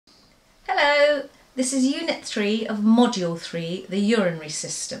This is Unit 3 of Module 3, the urinary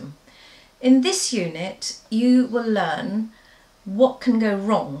system. In this unit you will learn what can go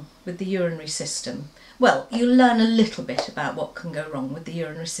wrong with the urinary system. Well, you'll learn a little bit about what can go wrong with the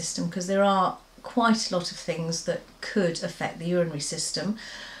urinary system because there are quite a lot of things that could affect the urinary system,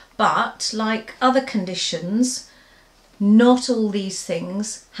 but like other conditions, not all these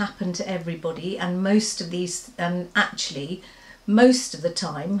things happen to everybody, and most of the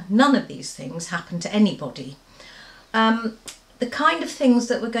time, none of these things happen to anybody. The kind of things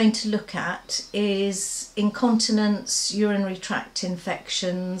that we're going to look at is incontinence, urinary tract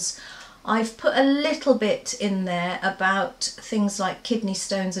infections. I've put a little bit in there about things like kidney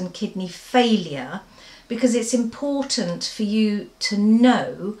stones and kidney failure because it's important for you to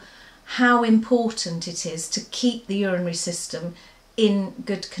know how important it is to keep the urinary system in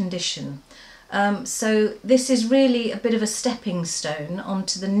good condition. So this is really a bit of a stepping stone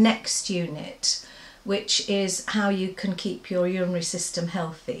onto the next unit, which is how you can keep your urinary system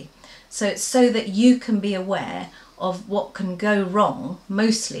healthy. So it's so that you can be aware of what can go wrong,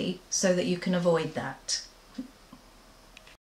 mostly so that you can avoid that.